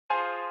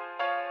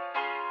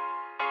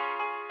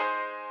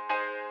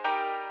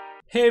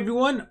Hey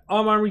everyone,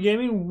 I'm Armor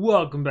Gaming.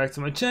 Welcome back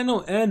to my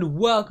channel and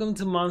welcome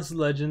to Monster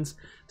Legends.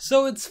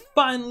 So it's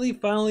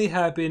finally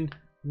happened.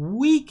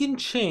 We can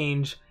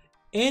change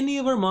any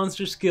of our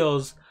monster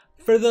skills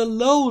for the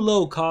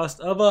low cost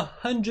of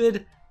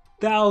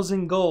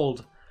 100,000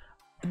 gold.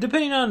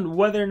 Depending on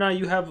whether or not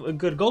you have a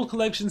good gold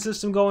collection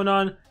system going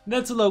on,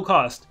 that's a low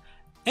cost.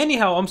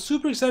 Anyhow, I'm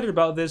super excited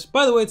about this.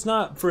 By the way, it's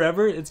not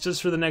forever, it's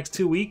just for the next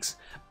 2 weeks.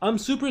 I'm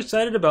super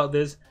excited about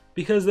this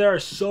because there are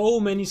so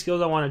many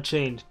skills I want to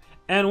change.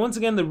 And once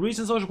again, the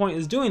reason Social Point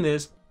is doing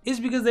this is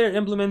because they're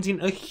implementing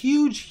a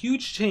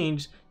huge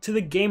change to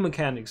the game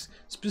mechanics,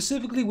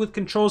 specifically with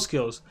control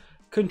skills.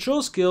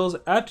 Control skills,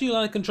 after you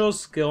land a control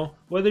skill,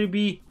 whether it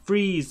be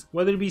freeze,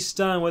 whether it be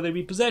stun, whether it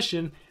be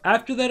possession,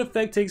 after that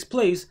effect takes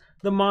place,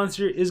 the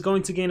monster is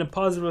going to gain a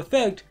positive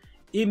effect,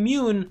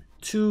 immune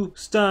to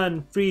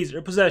stun, freeze,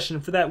 or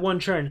possession for that one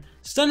turn.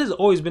 Stun has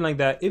always been like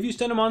that. If you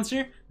stun a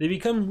monster, they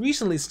become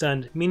recently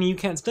stunned, meaning you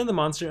can't stun the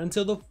monster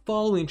until the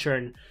following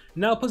turn.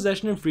 Now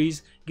possession and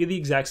freeze give the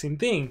exact same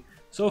thing.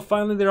 So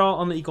finally they're all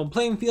on the equal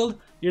playing field.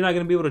 You're not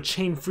going to be able to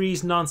chain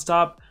freeze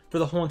non-stop for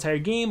the whole entire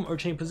game or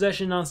chain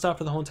possession non-stop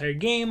for the whole entire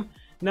game.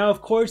 Now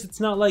of course it's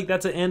not like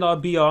that's an end-all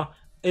be-all.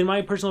 In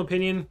my personal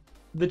opinion,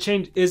 the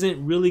change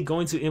isn't really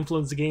going to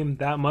influence the game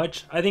that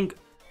much. I think,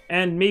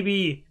 and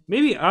maybe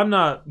I'm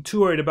not too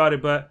worried about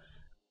it, but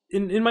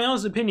in my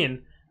honest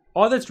opinion,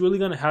 all that's really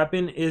going to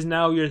happen is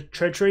now your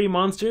treachery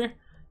monster,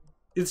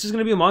 it's just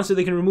going to be a monster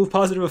that can remove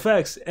positive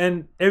effects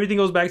and everything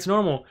goes back to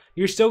normal.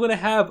 You're still going to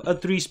have a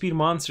 3-speed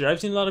monster.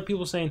 I've seen a lot of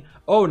people saying,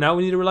 oh, now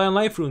we need to rely on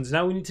life runes,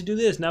 now we need to do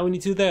this, now we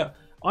need to do that.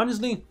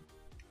 Honestly,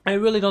 I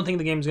really don't think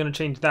the game is going to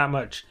change that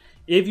much.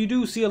 If you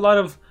do see a lot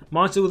of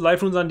monsters with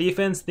life runes on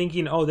defense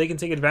thinking, oh, they can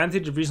take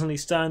advantage of recently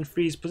stunned,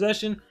 freeze,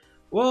 possession,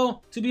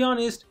 well, to be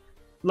honest,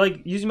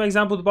 like using my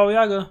example with Baba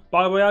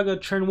Yaga,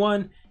 turn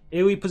 1,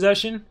 AoE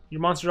possession,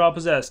 your monsters are all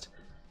possessed.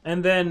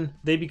 And then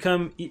they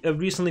become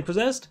recently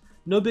possessed,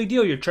 no big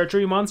deal, your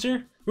treachery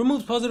monster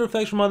removes positive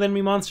effects from all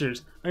enemy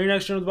monsters. On your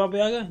next turn with Baba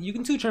Yaga, you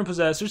can 2-turn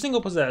possess or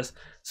single possess.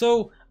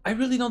 So I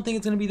really don't think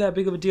it's going to be that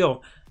big of a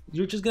deal.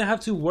 You're just going to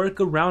have to work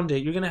around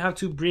it. You're going to have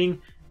to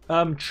bring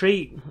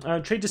trait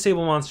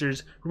disable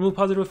monsters, remove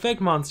positive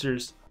effect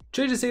monsters.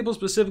 Trait disable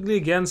specifically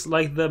against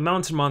like the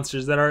mountain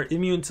monsters that are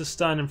immune to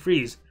stun and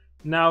freeze.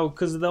 Now,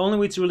 because the only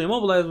way to really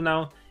immobilize them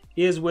now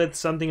is with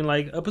something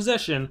like a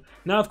possession.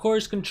 Now, of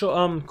course,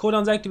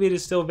 cooldowns activated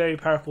is still very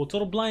powerful.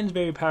 Total blind is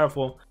very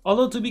powerful.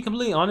 Although, to be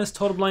completely honest,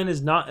 total blind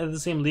is not in the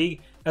same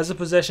league as a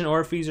possession or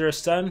a freeze or a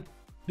stun.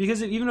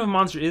 Because even if a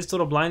monster is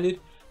total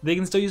blinded, they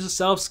can still use a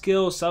self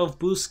skill, self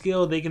boost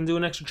skill, they can do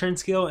an extra turn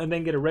skill and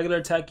then get a regular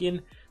attack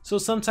in. So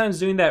sometimes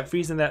doing that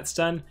freeze and that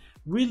stun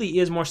really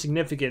is more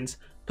significant.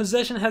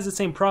 Possession has the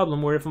same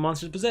problem where if a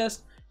monster is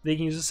possessed, they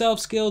can use a self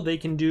skill, they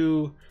can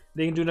do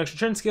an extra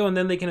turn skill, and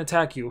then they can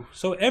attack you.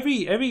 So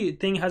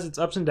everything has its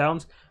ups and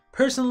downs.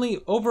 Personally,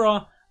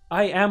 overall,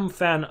 I am a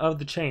fan of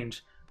the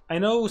change. I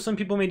know some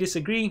people may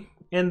disagree,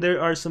 and there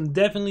are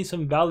definitely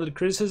some valid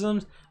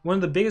criticisms. One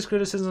of the biggest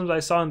criticisms I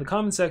saw in the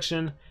comment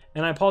section,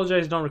 and I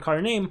apologize I don't recall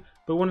your name,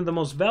 but one of the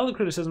most valid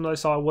criticisms I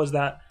saw was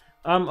that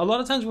a lot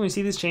of times when we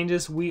see these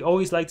changes, we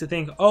always like to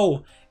think,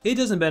 oh, it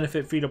doesn't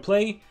benefit free to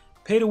play.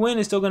 Pay to win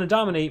is still going to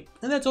dominate,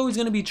 and that's always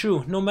going to be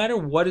true. No matter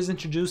what is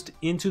introduced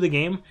into the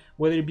game,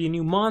 whether it be a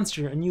new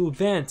monster, a new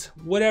event,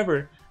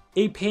 whatever,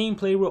 a paying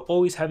player will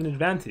always have an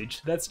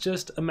advantage. That's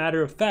just a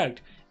matter of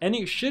fact, and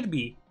it should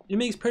be. It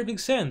makes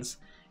perfect sense.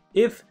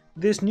 If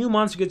this new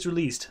monster gets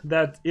released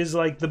that is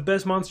like the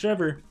best monster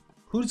ever,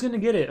 who's going to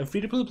get it? A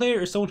free-to-play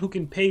player or someone who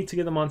can pay to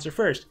get the monster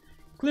first?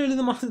 Clearly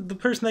the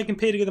person that can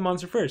pay to get the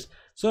monster first.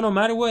 So no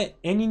matter what,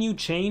 any new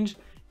change,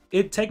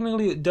 it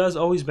technically does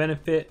always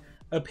benefit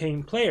a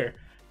paying player.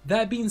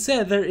 That being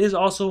said, there is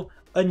also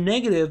a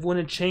negative when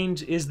a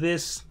change is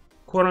this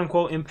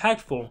quote-unquote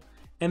impactful,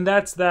 and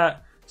that's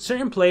that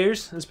certain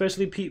players,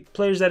 especially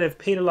players that have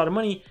paid a lot of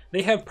money,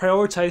 they have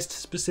prioritized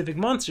specific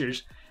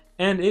monsters,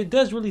 and it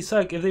does really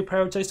suck if they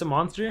prioritized a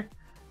monster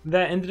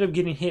that ended up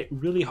getting hit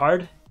really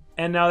hard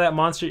and now that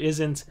monster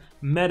isn't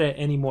meta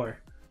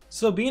anymore.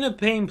 So being a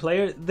paying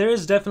player, there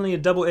is definitely a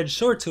double-edged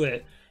sword to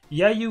it.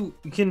 Yeah, you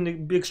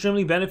can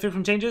extremely benefit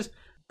from changes,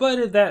 but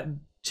if that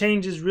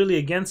change is really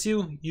against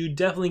you, you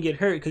definitely get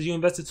hurt because you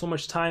invested so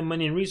much time,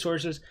 money, and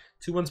resources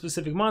to one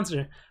specific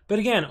monster. But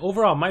again,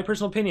 overall, my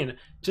personal opinion,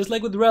 just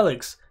like with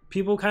relics,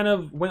 people kind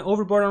of went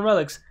overboard on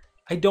relics.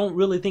 I don't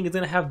really think it's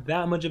going to have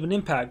that much of an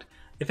impact.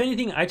 If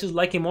anything, I just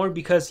like it more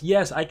because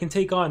yes, I can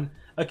take on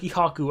a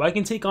Kihaku, I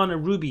can take on a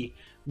Ruby.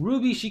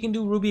 Ruby, she can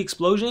do Ruby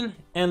Explosion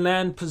and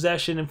land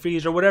possession and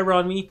freeze or whatever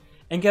on me,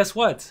 and guess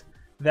what?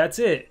 That's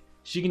it.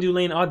 She can do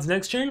lane odds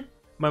next turn.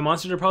 My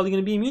monsters are probably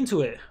going to be immune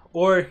to it.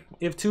 Or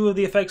if 2 of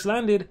the effects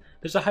landed,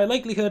 there's a high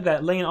likelihood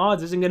that lane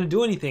odds isn't going to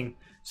do anything.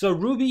 So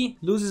Ruby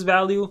loses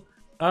value,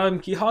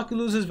 Kihaku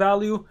loses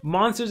value.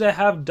 Monsters that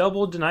have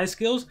double deny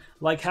skills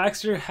like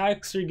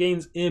Hackster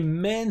gains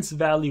immense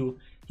value.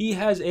 He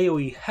has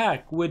AoE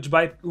hack,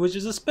 which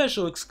is a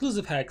special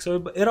exclusive hack,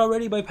 so it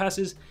already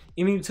bypasses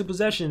immunity to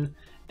possession.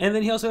 And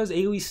then he also has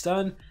AoE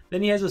stun.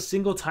 Then he has a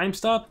single time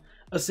stop.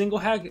 a single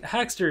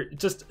hackster,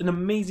 just an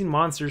amazing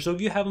monster. So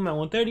if you have him at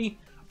 130,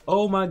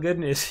 oh my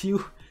goodness,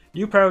 you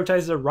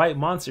prioritize the right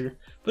monster.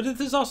 But it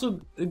is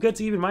also good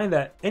to keep in mind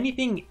that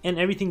anything and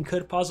everything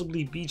could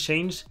possibly be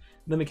changed.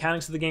 The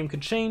mechanics of the game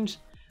could change,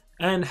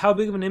 and how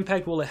big of an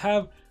impact will it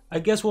have? I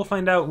guess we'll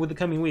find out with the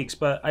coming weeks,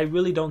 but I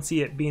really don't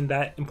see it being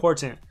that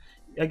important.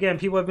 Again,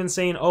 people have been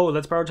saying, oh,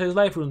 let's prioritize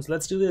life runes,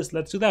 let's do this,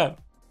 let's do that.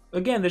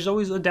 Again, there's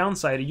always a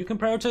downside. You can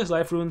prioritize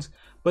life runes,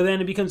 but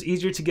then it becomes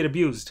easier to get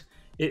abused.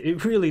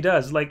 It really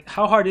does. Like,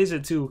 how hard is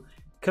it to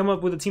come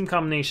up with a team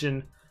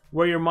combination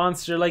where your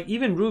monster, like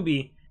even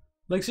Ruby,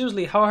 like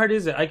seriously, how hard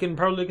is it? I can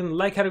probably look in the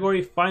light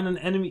category, find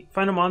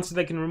a monster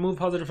that can remove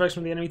positive effects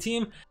from the enemy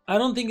team. I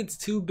don't think it's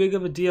too big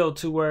of a deal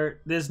to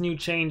where this new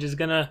change is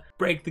gonna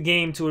break the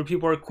game to where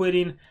people are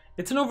quitting.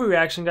 It's an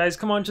overreaction, guys.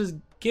 Come on, just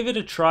give it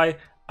a try.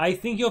 I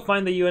think you'll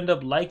find that you end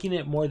up liking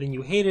it more than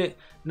you hate it.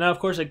 Now, of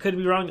course, I could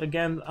be wrong.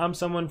 Again, I'm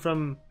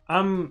from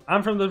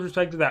the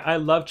perspective that I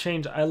love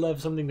change. I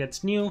love something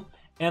that's new,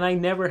 and I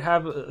never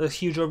have a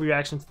huge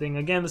overreaction thing.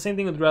 Again, the same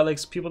thing with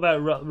relics. People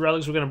thought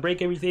relics were gonna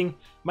break everything.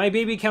 My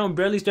baby account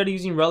barely started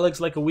using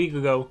relics like a week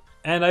ago,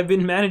 and I've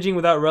been managing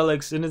without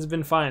relics, and it's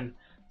been fine.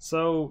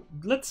 So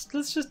let's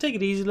just take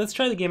it easy. Let's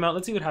try the game out.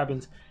 Let's see what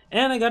happens.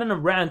 And I got in a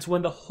rant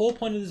when the whole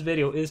point of this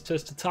video is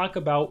just to talk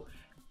about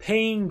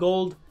paying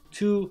gold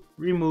to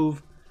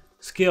remove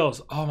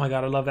skills. Oh my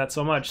god, I love that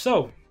so much.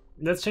 So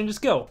let's change the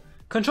skill.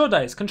 Control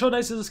dice. Control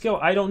dice is a skill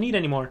I don't need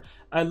anymore.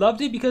 I loved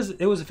it because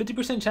it was a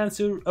 50% chance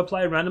to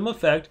apply a random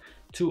effect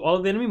to all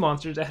of the enemy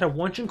monsters. It had a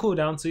 1-turn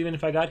cooldown, so even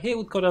if I got hit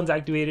with cooldowns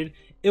activated,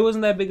 it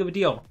wasn't that big of a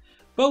deal.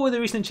 But with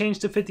the recent change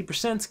to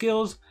 50%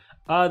 skills,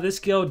 this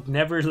skill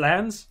never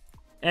lands,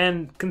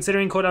 and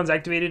considering cooldowns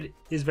activated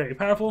is very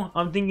powerful,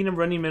 I'm thinking of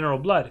running Mineral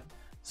Blood.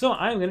 So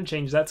I'm going to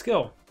change that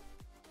skill.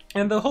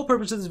 And the whole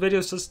purpose of this video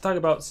is just to talk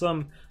about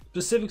some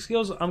specific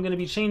skills I'm going to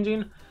be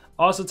changing.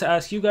 Also to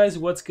ask you guys,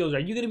 what skills are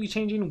you going to be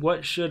changing?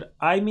 What should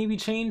I maybe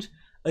change?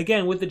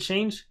 Again, with the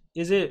change,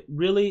 is it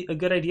really a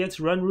good idea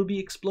to run Ruby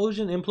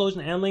Explosion,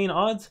 Implosion, and Laying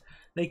Odds?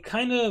 They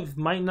kind of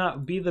might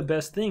not be the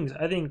best things.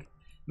 I think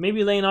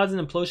maybe Laying Odds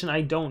and Implosion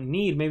I don't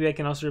need. Maybe I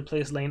can also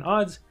replace Laying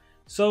Odds.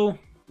 So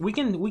we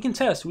can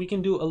test. We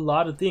can do a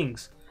lot of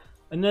things.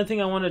 Another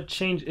thing I want to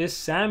change is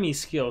Sammy's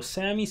skill.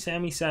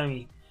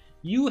 Sammy.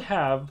 You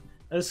have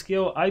a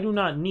skill I do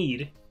not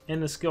need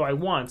and the skill I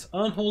want.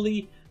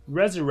 Unholy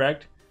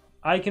Resurrect.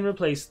 I can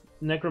replace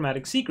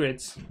Necromantic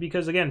Secrets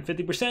because again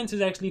 50%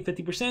 is actually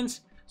 50%,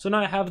 so now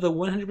I have the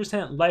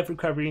 100% life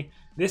recovery.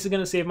 This is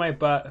going to save my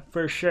butt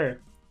for sure. And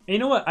you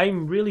know what,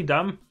 I'm really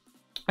dumb.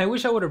 I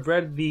wish I would have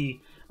read the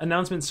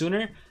announcement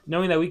sooner,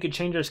 knowing that we could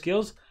change our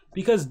skills,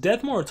 because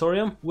Death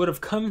Moratorium would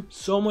have come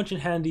so much in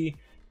handy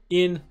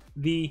in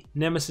the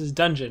Nemesis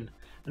dungeon.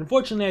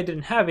 Unfortunately, I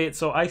didn't have it,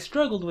 so I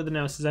struggled with the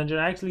Nemesis dungeon.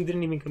 I actually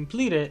didn't even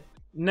complete it.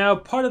 Now,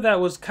 part of that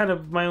was kind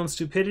of my own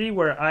stupidity,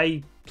 where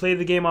I played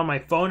the game on my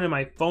phone and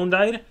my phone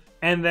died,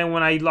 and then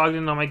when I logged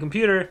in on my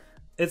computer,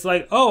 it's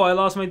like, oh, I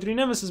lost my 3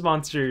 Nemesis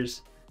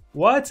monsters.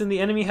 What? And the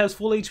enemy has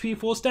full HP,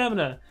 full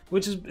stamina,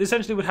 which is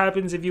essentially what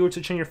happens if you were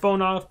to turn your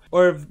phone off,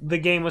 or if the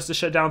game was to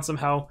shut down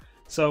somehow.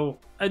 So,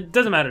 it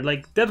doesn't matter.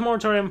 Like, Death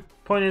Moratorium,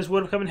 point is,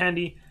 would have come in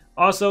handy.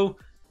 Also,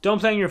 don't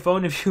play on your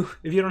phone if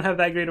you don't have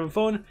that great of a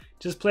phone.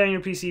 Just play on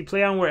your PC,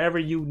 play on wherever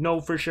you know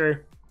for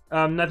sure.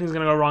 Nothing's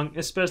gonna go wrong,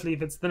 especially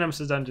if it's the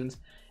Nemesis dungeons.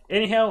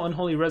 Anyhow,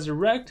 Unholy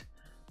Resurrect.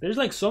 There's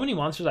like so many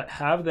monsters I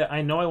have that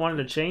I know I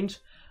wanted to change.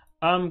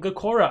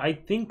 Gakora. I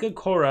think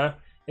Gakora,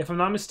 if I'm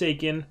not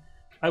mistaken,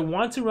 I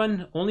want to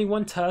run only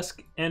 1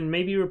 Tusk and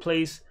maybe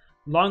replace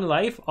Long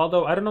Life,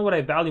 although I don't know what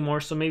I value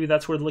more, so maybe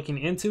that's worth looking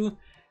into.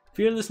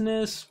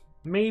 Fearlessness,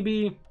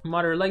 maybe.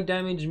 Moderate leg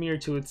damage, mirror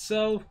to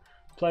itself.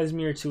 Applies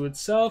mirror to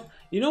itself.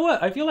 You know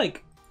what? I feel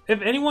like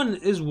if anyone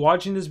is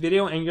watching this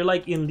video and you're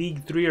like in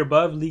League 3 or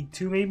above, League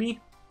 2 maybe,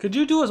 could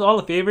you do us all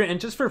a favor and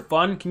just for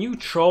fun, can you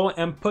troll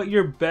and put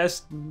your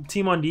best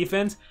team on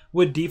defense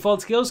with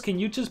default skills? Can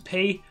you just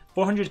pay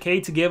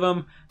 400k to give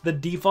them the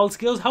default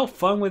skills? How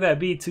fun would that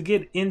be to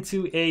get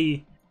into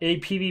a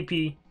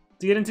PvP,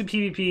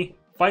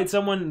 fight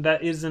someone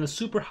that is in a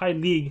super high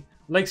league,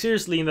 like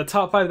seriously in the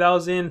top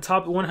 5,000,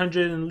 top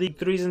 100 in League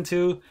 3s and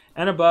 2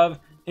 and above,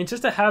 and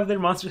just to have their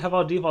monsters have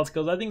all default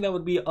skills? I think that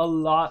would be a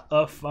lot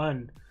of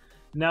fun.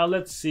 Now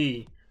let's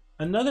see.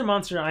 Another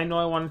monster I know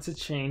I wanted to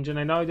change, and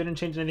I know I didn't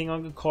change anything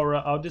on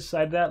Gakora. I'll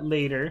decide that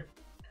later.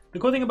 The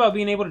cool thing about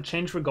being able to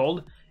change for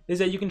gold is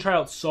that you can try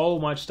out so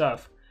much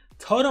stuff.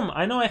 Totem,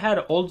 I know I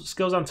had old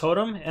skills on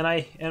Totem, and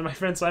my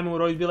friend Simon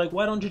would always be like,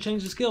 why don't you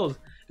change the skills?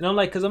 And I'm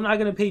like, because I'm not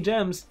going to pay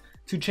gems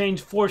to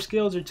change 4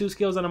 skills or 2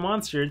 skills on a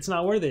monster. It's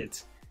not worth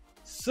it.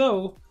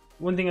 So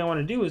one thing I want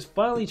to do is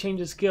finally change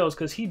his skills,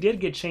 because he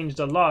did get changed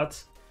a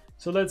lot.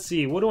 So let's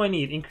see, what do I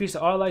need? Increase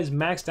the allies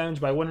max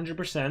damage by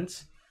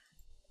 100%.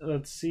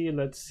 Let's see,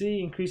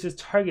 increases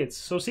targets.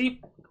 So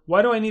see,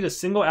 why do I need a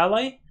single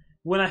ally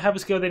when I have a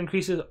skill that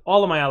increases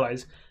all of my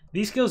allies?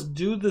 These skills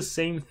do the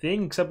same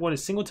thing, except one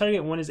is single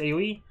target, one is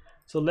AoE.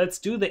 So let's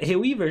do the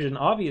AoE version,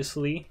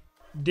 obviously.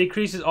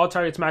 Decreases all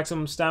targets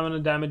maximum stamina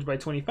damage by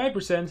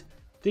 25%.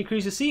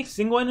 Decreases, see,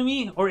 single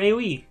enemy or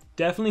AoE.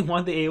 Definitely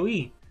want the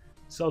AoE.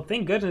 So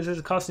thank goodness this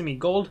is costing me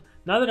gold.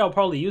 Not that I'll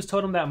probably use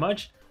totem that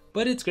much,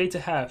 but it's great to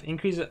have.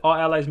 Increases all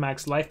allies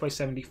max life by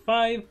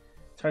 75.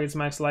 Targets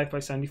max life by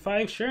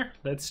 75. Sure,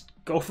 let's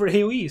go for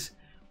AoEs.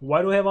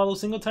 Why do I have all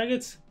those single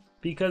targets?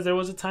 Because there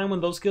was a time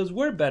when those skills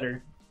were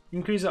better.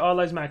 Increases all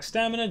allies max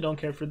stamina. Don't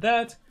care for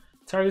that.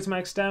 Targets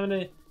max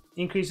stamina.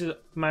 Increases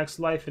max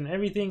life and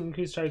everything.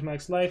 Increases targets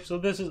max life. So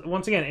this is,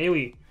 once again,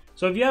 AoE.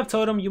 So if you have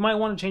totem, you might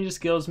want to change the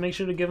skills. Make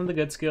sure to give them the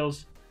good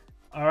skills.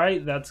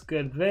 Alright, that's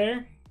good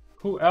there.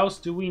 Who else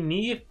do we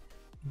need?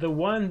 The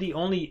one, the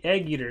only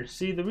Egg Eater.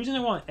 See, the reason I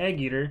want Egg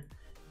Eater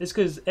is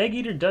because Egg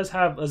Eater does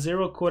have a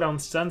 0 cooldown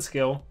stun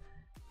skill.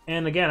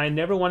 And again, I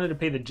never wanted to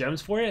pay the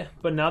gems for it,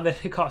 but now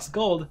that it costs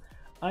gold,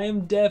 I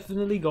am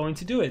definitely going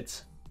to do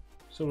it.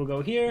 So we'll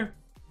go here.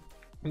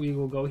 We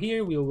will go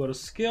here. We will go to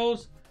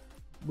skills.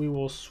 We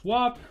will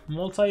swap.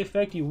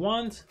 Multi-effect you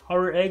want.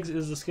 Horror Eggs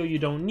is the skill you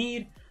don't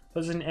need.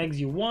 Pleasant Eggs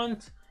you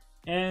want.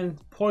 And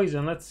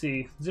poison, let's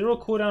see. 0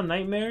 cooldown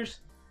nightmares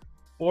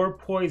or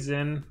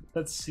poison.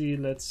 Let's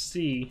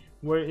see.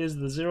 Where is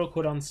the 0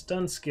 cooldown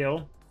stun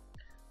skill?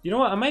 You know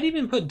what? I might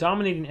even put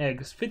dominating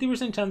eggs.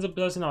 50% chance of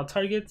possessing all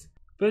targets.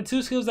 But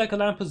 2 skills that could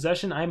land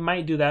possession, I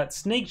might do that.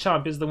 Snake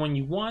Chomp is the one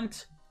you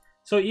want.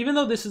 So even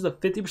though this is a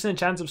 50%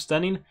 chance of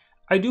stunning,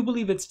 I do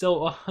believe it's still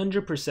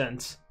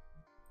 100%.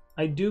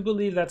 I do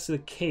believe that's the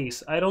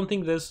case. I don't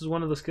think this is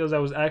one of the skills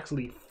that was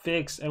actually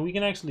fixed, and we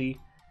can actually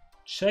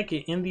check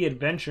it in the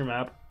adventure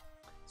map.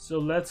 So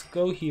let's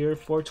go here,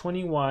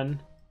 421.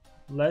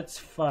 Let's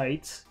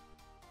fight.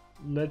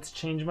 Let's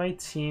change my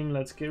team.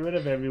 Let's get rid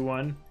of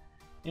everyone.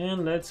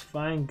 And let's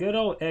find good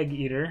old Egg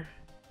Eater.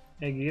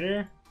 Egg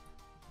Eater.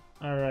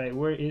 Alright,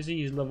 where is he?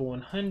 He's level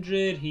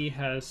 100. He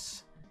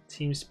has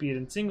team speed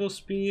and single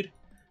speed.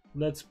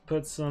 Let's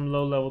put some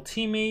low level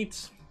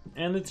teammates.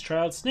 And let's try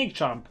out Snake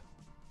Chomp.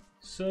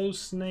 So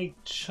Snake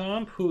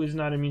Chomp, who is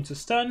not immune to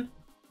stun.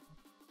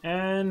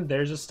 And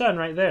there's a stun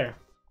right there.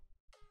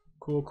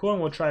 Cool, cool.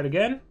 And we'll try it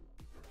again.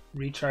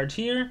 Recharge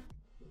here.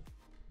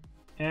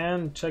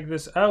 And check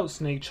this out,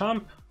 Snake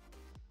Chomp.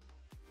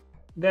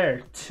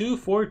 There, 2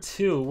 for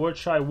 2. We'll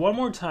try one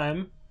more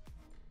time.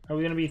 Are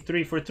we going to be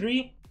 3 for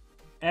 3?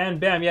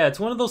 And bam, yeah, it's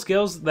one of those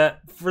skills that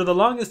for the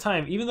longest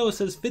time, even though it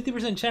says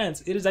 50%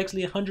 chance, it is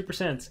actually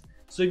 100%.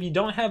 So if you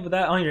don't have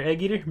that on your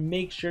Egg Eater,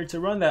 make sure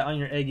to run that on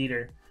your Egg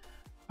Eater.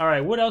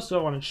 Alright, what else do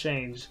I want to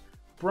change?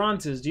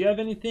 Bronzes, do you have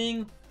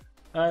anything?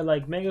 I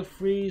like Mega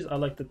Freeze, I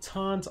like the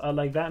Taunt, I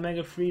like that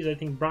Mega Freeze, I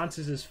think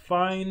Bronzes is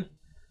fine.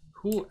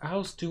 Who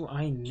else do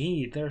I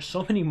need? There are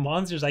so many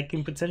monsters I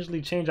can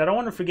potentially change. I don't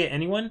want to forget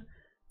anyone,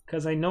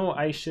 because I know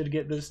I should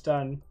get this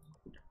done.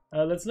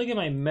 Let's look at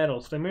my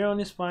metals.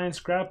 Flameon is fine.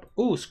 Scrap.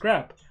 Ooh,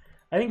 Scrap.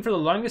 I think for the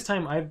longest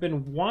time I've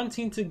been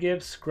wanting to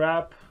give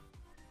Scrap.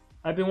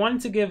 I've been wanting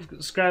to give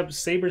Scrap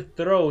Saber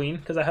Throwing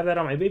because I have that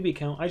on my baby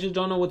account. I just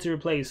don't know what to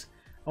replace.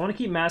 I want to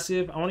keep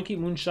Massive. I want to keep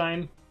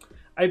Moonshine.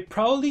 I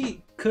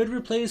probably could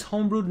replace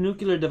Homebrewed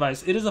Nuclear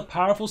Device. It is a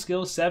powerful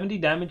skill, 70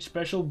 damage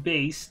special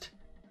based,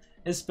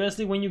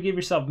 especially when you give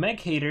yourself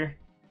Mech Hater.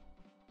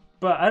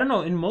 But I don't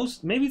know. In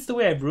most, maybe it's the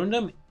way I've ruined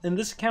him. In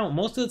this account,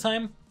 most of the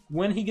time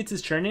when he gets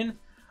his turn in,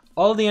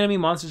 all the enemy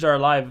monsters are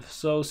alive,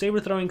 so Saber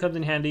Throwing comes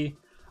in handy.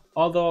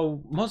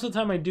 Although, most of the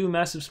time I do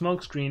Massive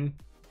Smokescreen.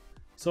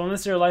 So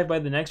unless they're alive by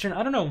the next turn,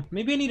 I don't know.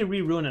 Maybe I need to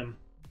re-ruin him.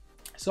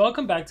 So I'll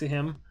come back to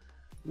him.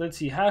 Let's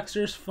see,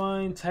 Hackster's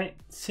fine.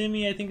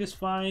 Timmy I think is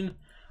fine.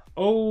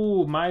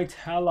 Oh, my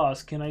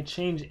Talos. Can I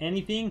change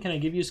anything? Can I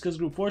give you skills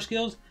group 4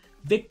 skills?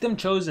 Victim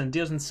Chosen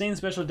deals insane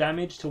special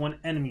damage to one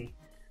enemy.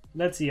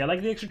 Let's see, I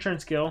like the extra turn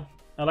skill.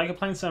 I like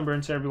applying Sunburn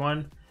to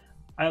everyone.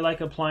 I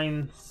like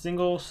applying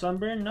single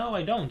Sunburn. No,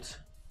 I don't.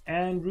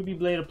 And Ruby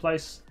Blade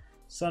applies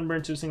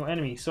Sunburn to a single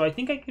enemy. So I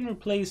think I can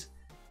replace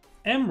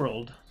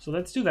Emerald. So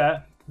let's do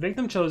that.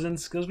 Victim Chosen,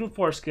 skills group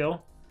 4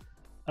 skill.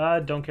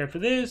 Don't care for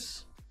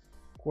this.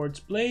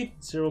 Quartz Blade,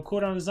 0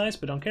 cooldown is nice,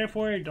 but don't care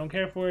for it, don't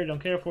care for it, don't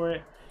care for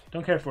it,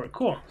 don't care for it.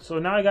 Cool. So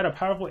now I got a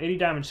powerful 80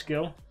 damage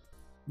skill.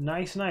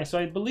 Nice, nice. So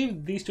I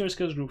believe these two are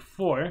skills group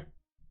 4.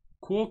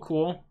 Cool,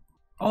 cool.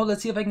 Oh,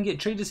 let's see if I can get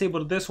trade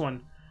disabled with this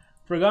one.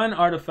 Forgotten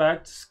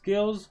Artifact,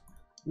 skills,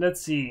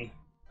 let's see.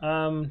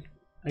 I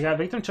got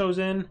Victim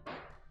Chosen,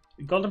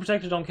 Golden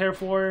Protector don't care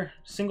for,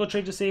 single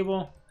trade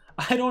disable.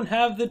 I don't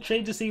have the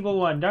trade disable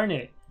one, darn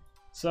it.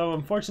 So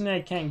unfortunately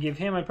I can't give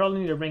him, I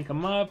probably need to rank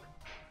him up.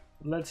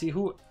 Let's see,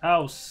 who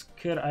else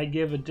could I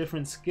give a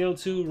different skill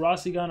to?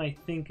 Rossigan I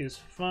think is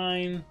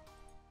fine.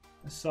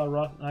 I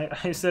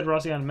said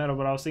Rossigan metal,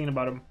 but I was thinking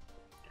about him.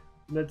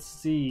 Let's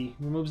see,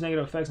 removes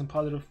negative effects and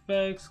positive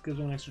effects, gives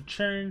one extra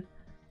turn.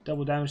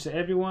 Double damage to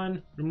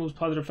everyone. Removes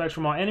positive effects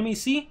from all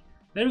enemies. See?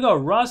 There we go.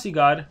 Rossi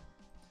God.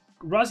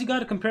 Rossi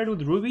God compared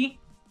with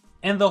Ruby.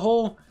 And the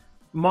whole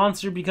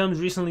monster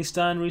becomes recently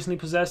stunned, recently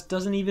possessed.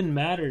 Doesn't even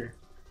matter.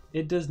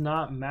 It does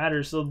not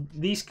matter. So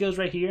these skills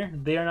right here,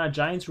 they are not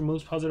giants.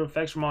 Removes positive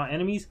effects from all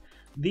enemies.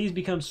 These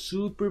become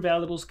super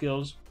valuable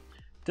skills.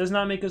 Does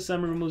not make a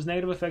summon. Removes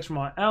negative effects from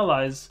all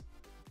allies.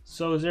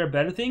 So is there a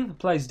better thing?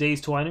 Applies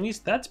daze to all enemies.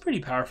 That's pretty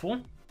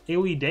powerful.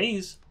 AoE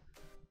Daze.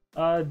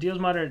 Deals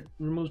moderate,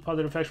 removes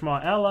positive effects from all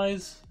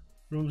allies,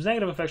 removes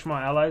negative effects from all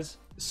allies.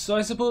 So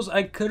I suppose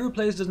I could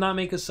replace Does Not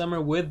Make a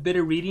Summer with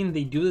Bitter Reading.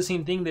 They do the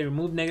same thing, they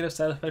remove negative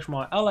side effects from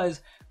all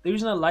allies. The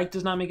reason I liked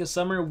Does Not Make a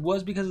Summer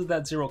was because of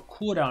that 0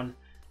 cooldown.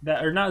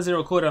 That, or not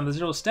 0 cooldown, the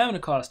 0 stamina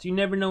cost. You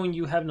never know when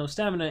you have no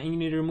stamina and you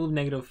need to remove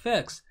negative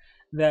effects.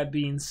 That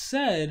being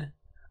said,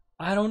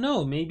 I don't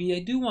know, maybe I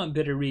do want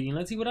Bitter Reading.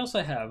 Let's see what else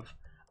I have.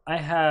 I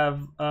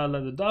have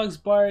Let the Dogs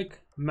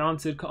Bark,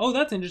 Mounted, oh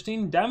that's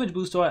interesting, damage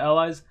boost to our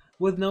allies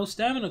with no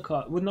stamina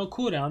cost, with no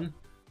cooldown,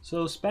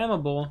 so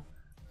spammable.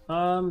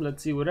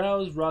 Let's see what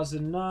else.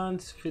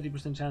 Resonance,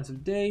 50% chance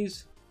of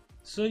daze.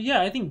 So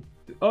yeah, I think,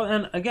 oh,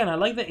 and again, I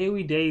like the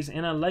AoE daze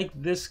and I like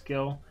this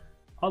skill.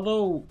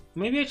 Although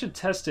maybe I should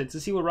test it to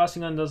see what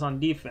Rasengan does on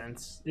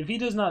defense. If he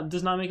does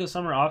not make a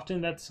summer often,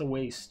 that's a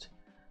waste.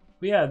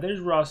 But yeah, there's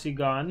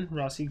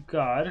Rasengan,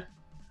 God.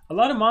 A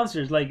lot of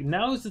monsters, like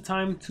now is the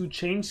time to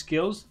change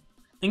skills.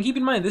 And keep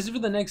in mind, this is for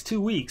the next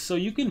 2 weeks, so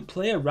you can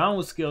play around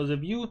with skills.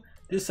 If you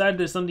decide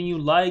there's something you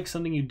like,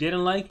 something you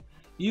didn't like,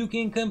 you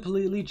can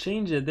completely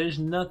change it. There's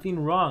nothing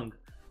wrong.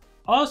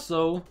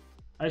 Also,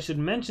 I should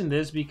mention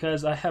this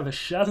because I have a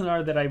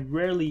Shalinar that I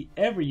rarely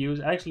ever use,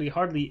 actually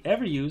hardly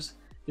ever use,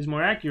 is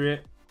more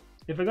accurate.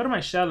 If I go to my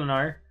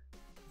Shalinar,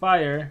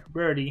 Fire,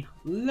 Rarity,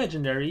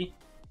 Legendary,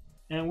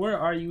 and where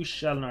are you,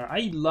 Shalinar?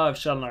 I love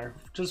Shalinar,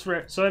 just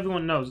for so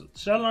everyone knows.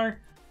 Shalinar,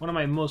 one of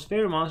my most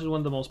favorite monsters,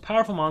 one of the most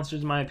powerful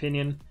monsters in my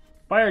opinion.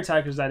 Fire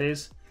attackers, that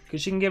is,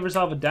 because she can give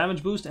herself a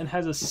damage boost and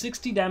has a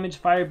 60 damage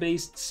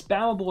fire-based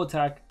spammable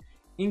attack.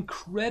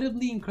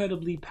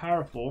 Incredibly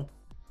powerful.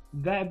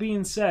 That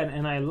being said,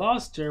 and I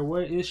lost her,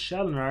 where is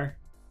Shalinar?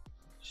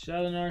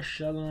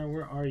 Shalinar,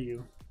 where are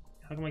you?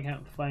 How come I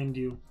can't find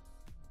you?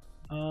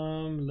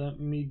 Let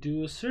me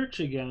do a search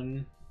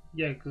again.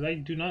 Yeah, because I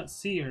do not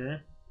see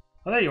her.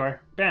 Oh, there you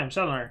are. Bam,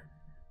 Shalinar.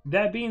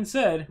 That being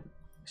said,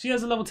 she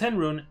has a level 10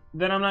 rune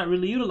that I'm not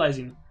really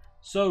utilizing.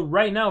 So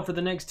right now, for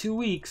the next 2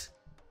 weeks,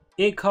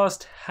 it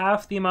costs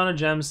half the amount of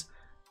gems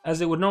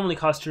as it would normally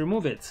cost to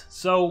remove it.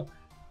 So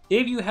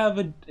if you have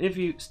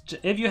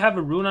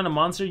a rune on a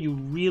monster you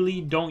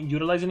really don't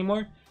utilize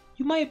anymore,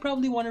 you might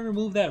probably want to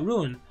remove that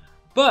rune.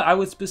 But I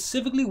would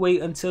specifically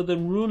wait until the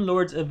Rune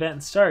Lords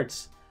event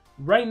starts.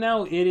 Right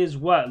now it is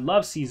what?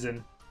 Love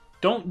season.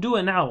 Don't do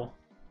it now.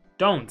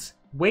 Don't.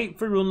 Wait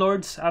for Rune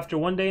Lords after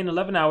 1 day and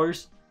 11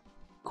 hours.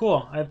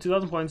 Cool, I have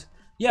 2,000 points.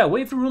 Yeah,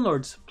 wait for Rune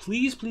Lords.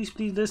 Please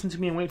listen to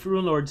me and wait for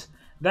Rune Lords.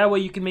 That way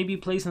you can maybe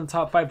place in the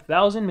top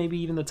 5,000, maybe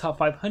even the top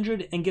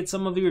 500 and get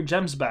some of your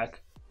gems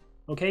back.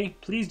 Okay,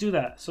 please do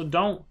that. So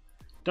don't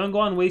go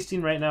on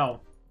wasting right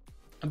now.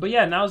 But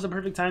yeah, now is the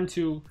perfect time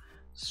to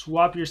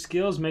swap your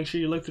skills. Make sure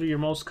you look through your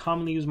most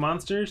commonly used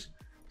monsters.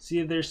 See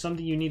if there's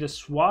something you need to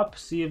swap.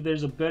 See if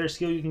there's a better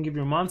skill you can give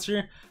your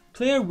monster.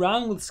 Play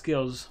around with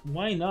skills.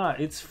 Why not?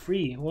 It's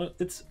free. Well,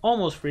 it's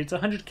almost free. It's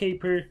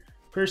 100k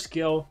per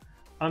skill.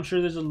 I'm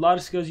sure there's a lot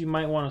of skills you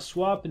might want to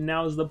swap, and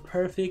now is the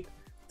perfect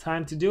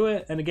time to do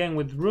it. And again,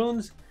 with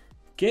runes,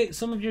 get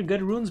some of your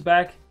good runes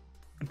back,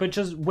 but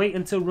just wait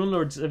until Rune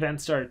Lords event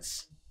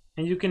starts.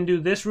 And you can do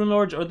this Rune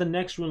Lords or the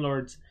next Rune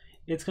Lords.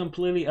 It's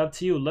completely up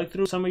to you. Look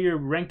through some of your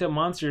ranked up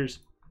monsters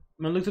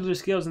and look through their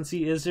skills and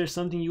see, is there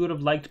something you would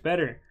have liked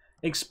better?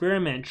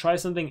 Experiment, try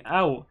something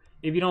out.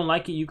 If you don't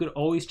like it, you could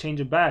always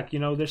change it back. You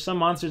know, there's some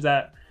monsters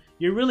that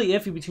you're really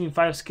iffy between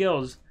 5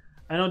 skills.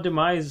 I know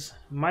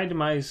my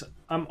demise,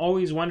 I'm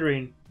always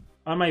wondering.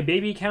 On my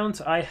baby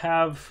account, I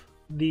have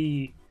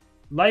the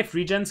life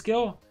regen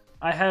skill.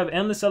 I have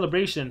endless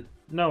celebration.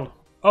 No.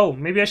 Oh,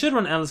 maybe I should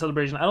run endless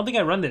celebration. I don't think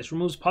I run this.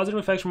 Removes positive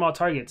effects from all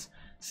targets.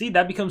 See,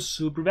 that becomes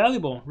super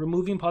valuable.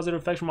 Removing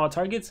positive effects from all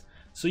targets.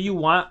 So you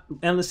want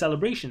endless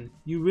celebration.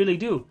 You really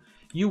do.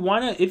 You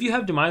wanna, if you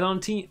have demise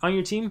on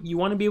your team, you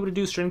want to be able to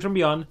do strength from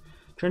beyond.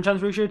 Turn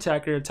transfers your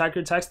attacker.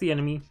 Attacker attacks the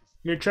enemy.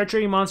 Your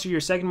treachery monster, your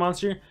second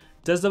monster,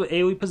 does the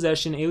AoE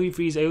possession, AoE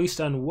freeze, AoE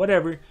stun,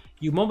 whatever.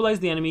 You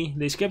mobilize the enemy.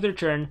 They skip their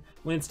turn.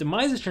 When it's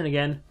demise's turn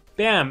again,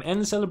 bam, end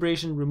the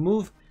celebration.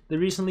 Remove the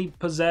recently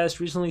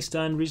possessed, recently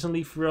stunned,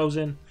 recently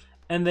frozen,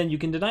 and then you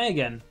can deny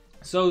again.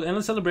 So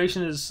endless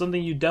celebration is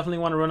something you definitely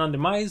want to run on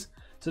demise.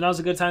 So now's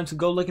a good time to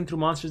go looking through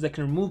monsters that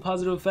can remove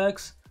positive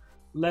effects.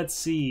 Let's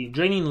see,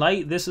 draining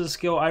light. This is a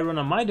skill I run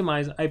on my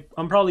demise.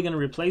 I'm probably going to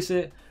replace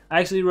it. I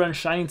actually run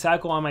shining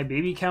tackle on my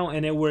baby count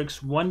and it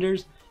works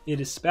wonders.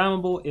 It is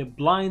spammable. It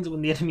blinds.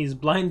 When the enemy is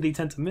blind, they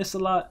tend to miss a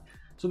lot.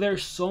 So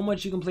there's so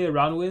much you can play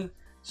around with.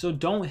 So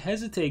don't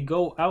hesitate.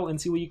 Go out and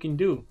see what you can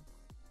do.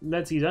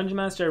 Let's see, Dungeon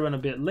Master, I run a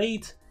bit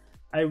late.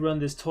 I run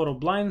this total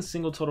blind,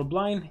 single total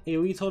blind,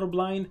 AoE total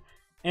blind,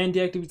 and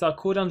deactivate all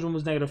cooldowns,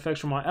 removes negative effects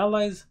from all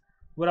allies.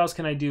 What else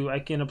can I do? I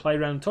can apply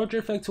random torture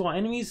effect to all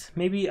enemies.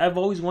 Maybe I've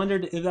always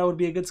wondered if that would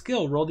be a good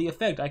skill. Roll the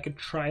effect. I could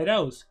try it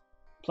out.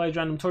 Applies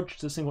random torture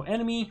to a single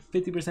enemy.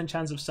 50%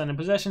 chance of stun and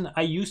possession.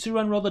 I used to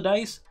run roll the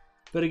dice,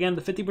 but again,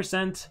 the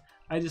 50%,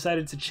 I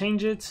decided to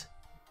change it.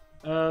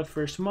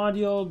 First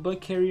module, book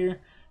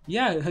carrier.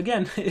 Yeah,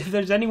 again, if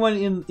there's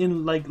anyone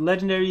in like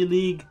Legendary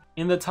League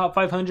in the top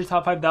 500,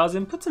 top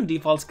 5,000, put some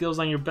default skills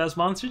on your best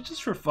monster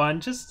just for fun.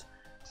 Just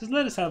Just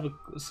let us have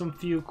some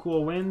few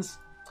cool wins.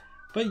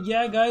 But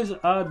yeah, guys,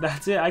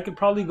 that's it. I could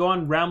probably go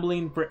on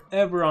rambling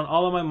forever on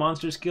all of my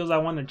monster skills I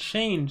want to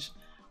change,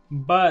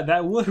 but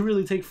that would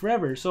really take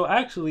forever. So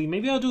actually,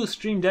 maybe I'll do a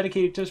stream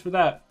dedicated just for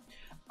that.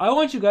 I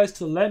want you guys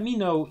to let me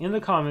know in the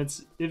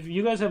comments, if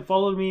you guys have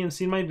followed me and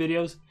seen my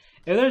videos,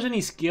 if there's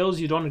any skills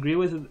you don't agree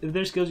with, if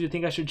there's skills you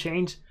think I should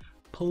change,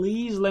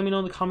 please let me know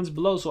in the comments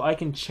below so I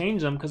can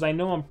change them, because I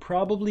know I'm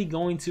probably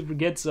going to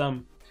forget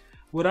some.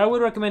 What I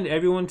would recommend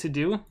everyone to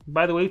do,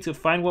 by the way, to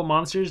find what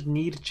monsters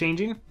need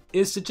changing,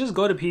 is to just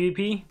go to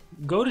PvP,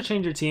 go to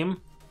change your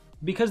team,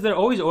 because they're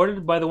always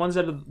ordered by the ones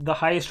that are the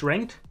highest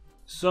ranked.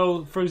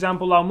 So, for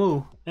example, Lao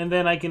Mu, and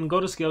then I can go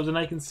to skills and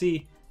I can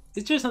see,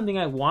 is there something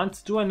I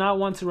want? Do I not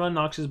want to run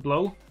Noxious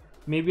Blow?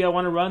 Maybe I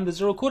want to run the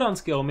 0 cooldown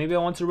skill. Maybe I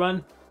want to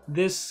run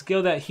this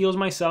skill that heals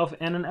myself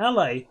and an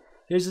ally.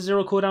 Here's the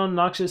 0 cooldown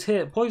Noxious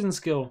Hit poison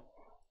skill.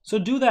 So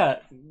do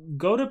that.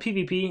 Go to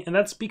PvP, and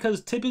that's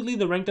because typically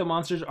the ranked up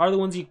monsters are the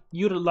ones you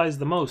utilize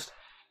the most.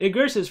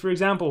 Igursis, for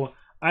example,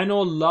 I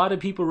know a lot of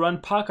people run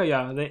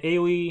Pakaya, the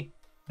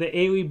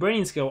AoE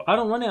burning skill. I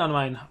don't run it on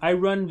mine. I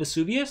run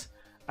Vesuvius,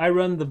 I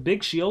run the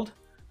big shield,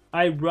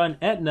 I run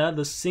Etna,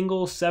 the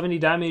single 70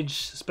 damage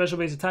special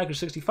base attack or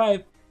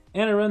 65,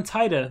 and I run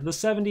Taida, the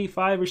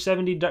 75 or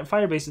 70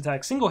 fire base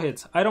attack, single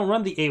hits. I don't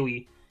run the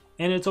AoE,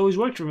 and it's always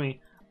worked for me.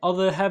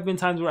 Although there have been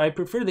times where I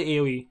prefer the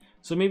AoE,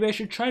 so maybe I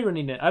should try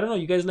running it. I don't know,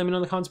 you guys let me know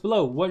in the comments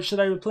below. What should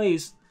I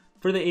replace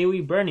for the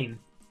AoE burning?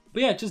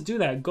 But yeah, just do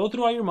that. Go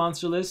through all your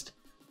monster list,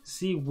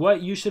 see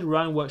what you should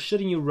run, what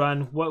shouldn't you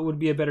run, what would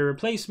be a better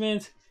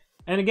replacement.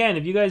 And again,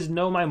 if you guys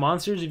know my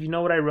monsters, if you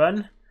know what I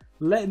run,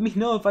 let me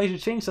know if I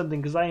should change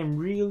something, because I am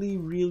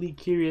really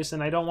curious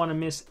and I don't want to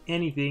miss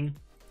anything.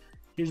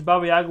 Here's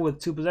Baba Yaga with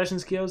 2 possession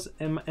skills,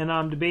 and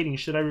I'm debating,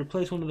 should I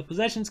replace one of the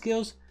possession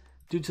skills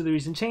due to the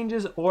recent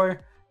changes,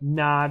 or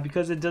nah,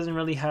 because it doesn't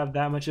really have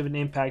that much of an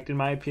impact in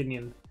my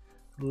opinion.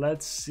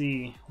 Let's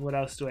see, what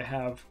else do I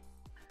have?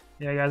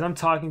 Yeah guys, I'm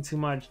talking too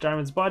much.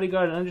 Diamond's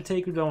Bodyguard,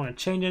 Undertaker, don't want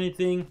to change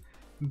anything.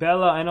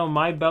 Bella, I know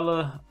my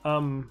Bella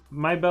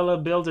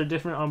builds are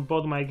different on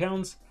both of my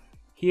accounts.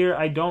 Here,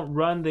 I don't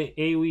run the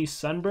AoE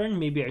Sunburn.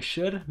 Maybe I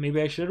should.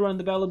 Maybe I should run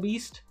the Bella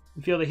Beast.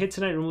 Feel the hit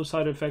tonight, remove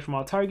side effect from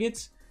all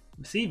targets.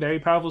 See, very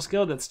powerful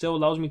skill that still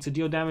allows me to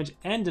deal damage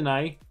and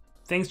deny,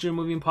 thanks to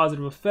removing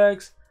positive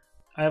effects.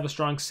 I have a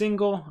strong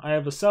single. I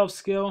have a self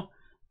skill.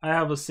 I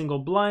have a single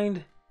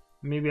blind.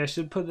 Maybe I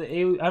should put the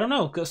AoE. I don't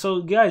know.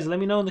 So guys, let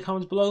me know in the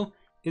comments below.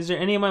 Is there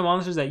any of my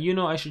monsters that you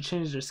know I should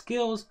change their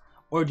skills?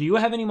 Or do you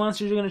have any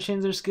monsters you're going to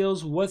change their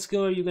skills? What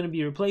skill are you going to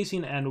be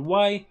replacing and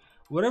why?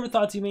 Whatever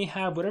thoughts you may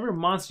have, whatever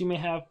monster you may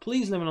have,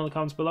 please let me know in the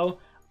comments below.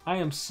 I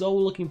am so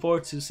looking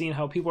forward to seeing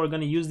how people are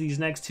going to use these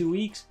next 2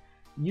 weeks.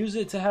 Use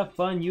it to have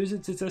fun, use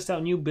it to test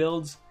out new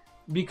builds,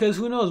 because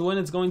who knows when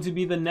it's going to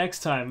be the next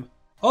time.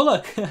 Oh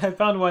look, I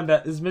found one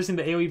that is missing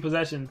the AoE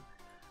possession.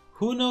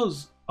 Who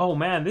knows? Oh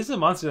man, this is a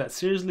monster that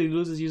seriously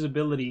loses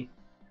usability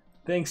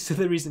thanks to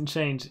the recent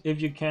change,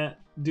 if you can't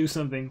do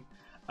something.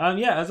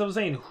 Yeah, as I was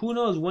saying, who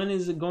knows when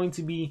is it going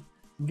to be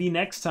the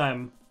next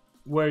time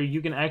where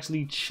you can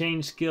actually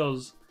change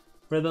skills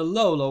for the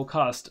low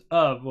cost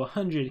of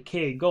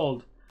 100k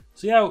gold.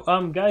 So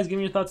yeah, guys, give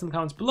me your thoughts in the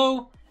comments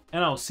below,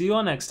 and I'll see you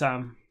all next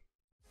time.